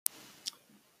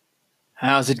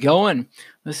How's it going?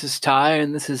 This is Ty,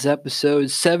 and this is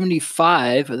episode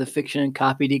 75 of the Fiction and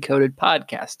Copy Decoded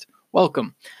podcast.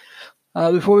 Welcome.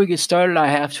 Before we get started, I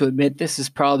have to admit this is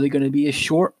probably going to be a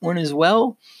short one as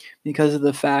well, because of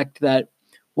the fact that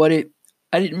I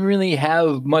didn't really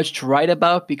have much to write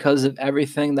about because of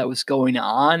everything that was going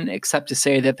on, except to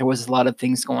say that there was a lot of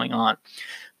things going on.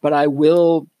 But I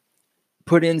will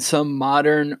put in some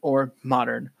modern or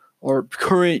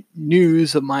current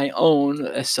news of my own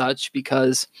as such,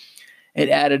 because it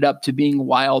added up to being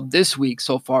wild this week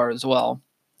so far as well,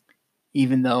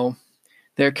 even though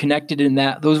they're connected in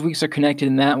that those weeks are connected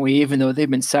in that way, even though they've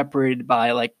been separated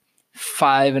by like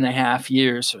 5.5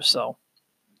 years or so.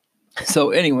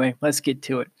 So anyway, let's get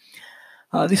to it.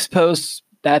 This post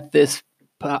that this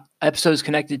episode is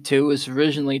connected to is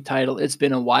originally titled "It's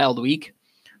Been a Wild Week,"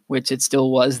 which it still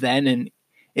was then and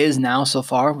is now so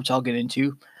far, which I'll get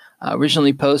into.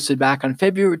 Originally posted back on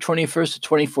February 21st of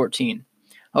 2014.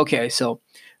 Okay, so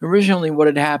originally what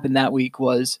had happened that week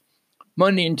was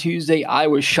Monday and Tuesday I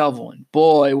was shoveling.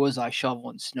 Boy, was I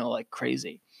shoveling snow like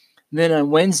crazy. And then on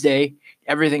Wednesday,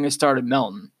 everything had started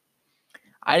melting.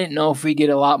 I didn't know if we'd get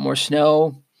a lot more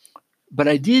snow, but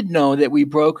I did know that we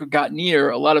broke or got near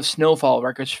a lot of snowfall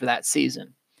records for that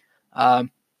season.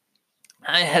 I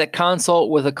had a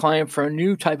consult with a client for a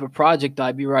new type of project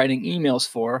I'd be writing emails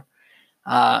for.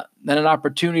 Then an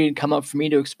opportunity had come up for me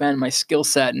to expand my skill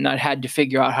set, and I had to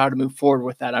figure out how to move forward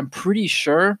with that. I'm pretty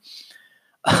sure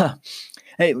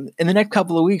hey, in the next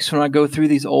couple of weeks when I go through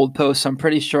these old posts, I'm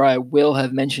pretty sure I will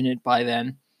have mentioned it by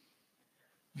then,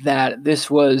 that this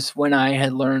was when I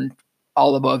had learned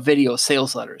all about video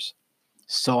sales letters.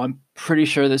 So I'm pretty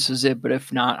sure this is it, but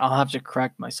if not, I'll have to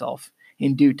correct myself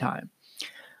in due time.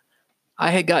 I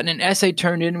had gotten an essay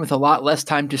turned in with a lot less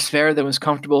time to spare than was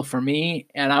comfortable for me,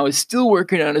 and I was still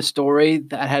working on a story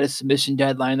that had a submission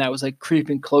deadline that was like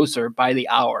creeping closer by the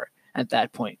hour at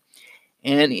that point.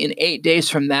 And in 8 days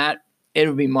from that, it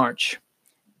would be March.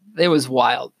 It was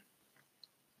wild.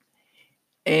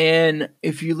 And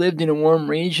if you lived in a warm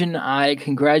region, I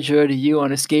congratulated you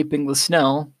on escaping the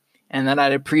snow, and that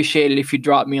I'd appreciate it if you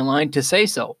dropped me a line to say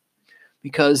so,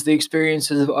 because the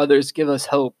experiences of others give us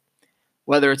hope,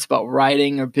 whether it's about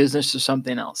writing or business or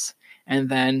something else. And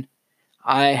then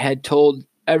I had told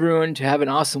everyone to have an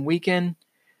awesome weekend,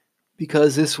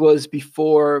 because this was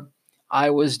before I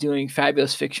was doing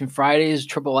Fabulous Fiction Fridays,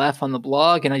 Triple F on the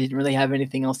blog, and I didn't really have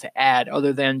anything else to add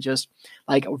other than just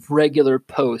like a regular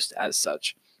post as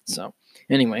such. So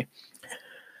anyway,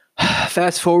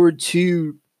 fast forward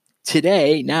to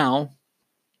today now.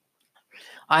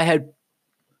 I had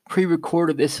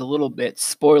pre-recorded this a little bit,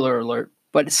 spoiler alert,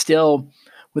 but still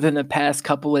within the past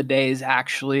couple of days,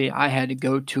 actually, I had to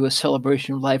go to a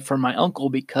celebration of life for my uncle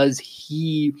because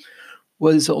he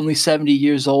was only 70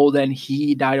 years old and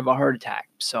he died of a heart attack.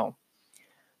 So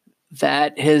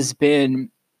that has been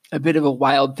a bit of a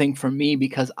wild thing for me,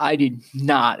 because I did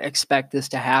not expect this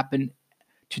to happen,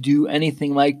 to do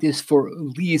anything like this for at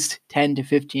least 10 to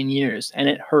 15 years, and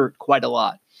it hurt quite a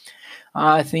lot.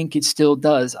 I think it still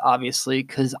does, obviously,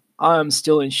 because I'm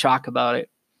still in shock about it,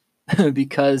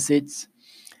 because it's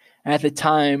at the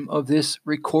time of this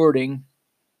recording,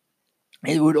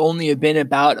 it would only have been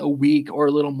about a week or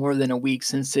a little more than a week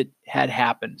since it had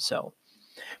happened. So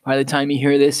by the time you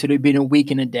hear this, it would have been a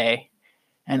week and a day.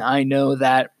 And I know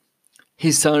that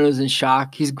his son was in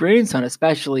shock. His grandson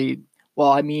especially,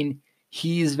 well, I mean,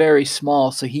 he's very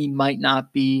small, so he might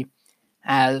not be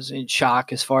as in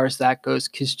shock as far as that goes,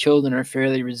 because children are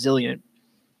fairly resilient.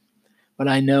 But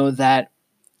I know that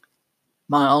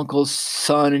my uncle's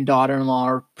son and daughter-in-law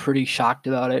are pretty shocked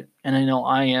about it, and I know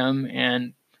I am,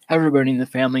 and everybody in the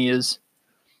family is,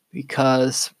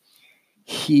 because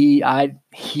he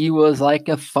was like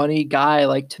a funny guy.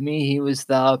 Like, to me, he was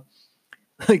the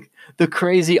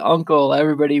crazy uncle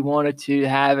everybody wanted to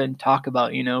have and talk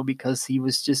about, because he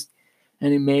was just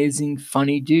an amazing,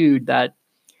 funny dude that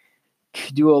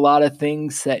could do a lot of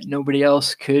things that nobody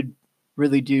else could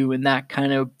really do in that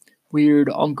kind of weird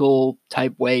uncle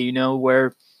type way,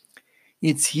 where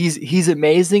he's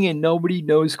amazing and nobody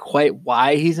knows quite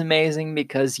why he's amazing,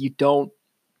 because you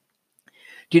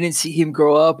didn't see him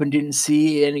grow up and didn't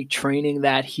see any training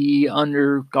that he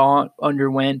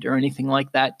underwent or anything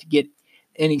like that to get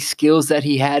any skills that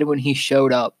he had when he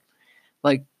showed up,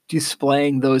 like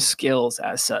displaying those skills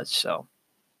as such. So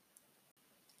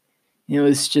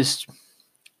it's just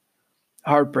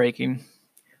heartbreaking.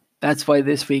 That's why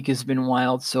this week has been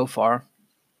wild so far.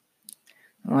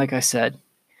 Like I said,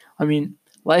 I mean,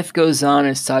 life goes on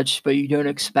as such, but you don't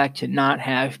expect to not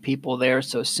have people there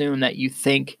so soon that you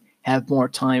think have more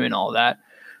time and all that.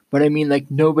 But I mean,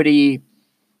 like, nobody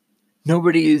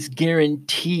nobody is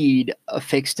guaranteed a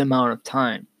fixed amount of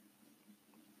time.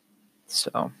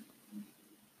 So,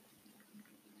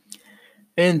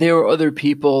 and there were other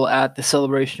people at the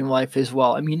celebration of life as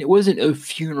well. I mean, it wasn't a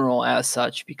funeral as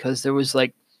such because there was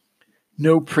like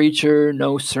no preacher,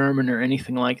 no sermon or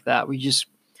anything like that. We just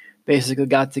basically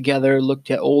got together,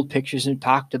 looked at old pictures and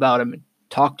talked about them and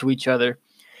talked to each other.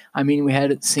 I mean, we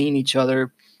hadn't seen each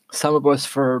other, some of us,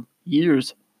 for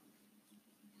years.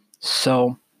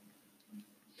 So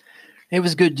it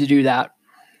was good to do that.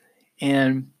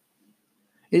 And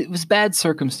it was bad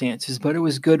circumstances, but it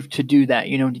was good to do that,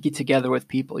 to get together with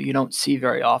people you don't see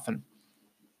very often.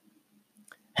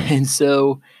 And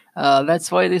so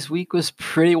that's why this week was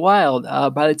pretty wild.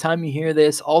 By the time you hear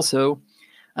this, also,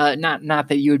 not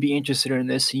that you would be interested in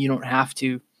this, so you don't have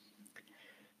to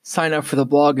sign up for the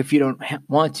blog if you don't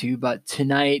want to, but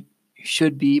tonight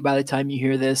should be, by the time you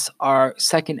hear this, our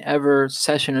second ever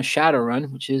session of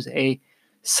Shadowrun, which is a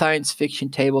science fiction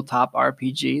tabletop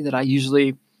RPG that I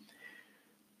usually,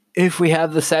 if we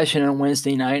have the session on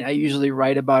Wednesday night, I usually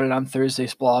write about it on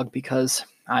Thursday's blog because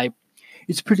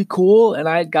it's pretty cool, and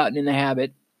I had gotten in the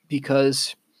habit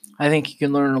because I think you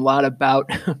can learn a lot about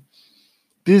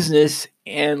business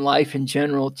and life in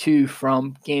general too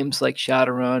from games like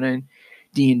Shadowrun and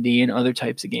D&D and other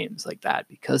types of games like that,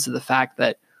 because of the fact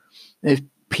that if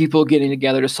people getting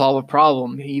together to solve a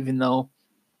problem, even though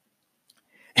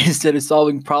instead of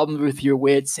solving problems with your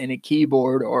wits and a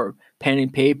keyboard or pen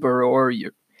and paper or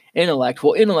your intellect,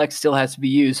 well, intellect still has to be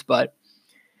used, but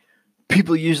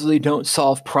people usually don't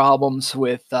solve problems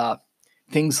with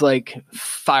things like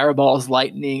fireballs,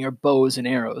 lightning, or bows and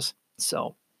arrows.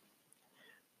 So,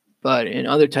 but in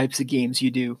other types of games,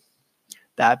 you do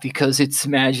that because it's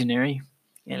imaginary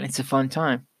and it's a fun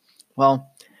time. Well,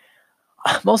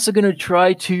 I'm also going to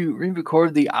try to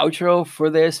re-record the outro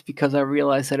for this because I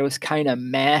realized that it was kind of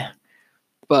meh,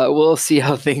 but we'll see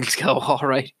how things go. All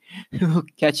right. We'll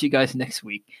catch you guys next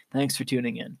week. Thanks for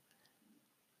tuning in.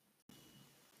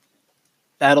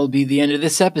 That'll be the end of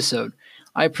this episode.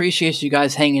 I appreciate you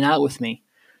guys hanging out with me.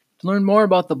 To learn more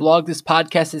about the blog this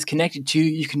podcast is connected to,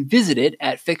 you can visit it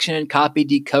at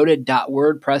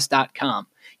fictionandcopydecoded.wordpress.com.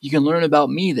 You can learn about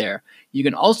me there. You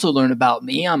can also learn about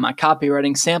me on my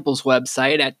copywriting samples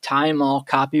website at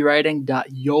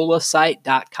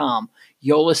timeallcopywriting.yolasite.com.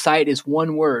 Yolasite is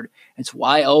one word. It's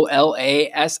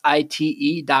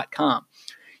YOLASITE.com.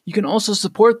 You can also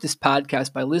support this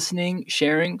podcast by listening,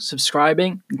 sharing,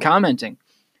 subscribing, and commenting.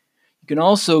 You can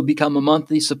also become a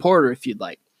monthly supporter if you'd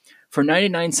like. For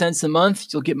 99 cents a month,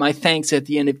 you'll get my thanks at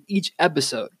the end of each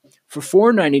episode. For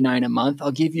 $4.99 a month,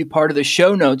 I'll give you part of the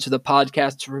show notes of the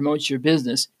podcast to promote your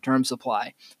business. Terms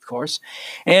apply, of course.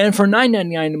 And for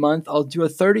 $9.99 a month, I'll do a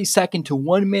 30-second to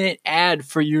 1-minute ad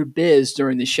for your biz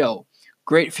during the show.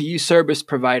 Great for you service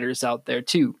providers out there,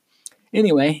 too.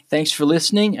 Anyway, thanks for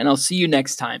listening, and I'll see you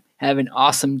next time. Have an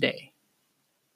awesome day.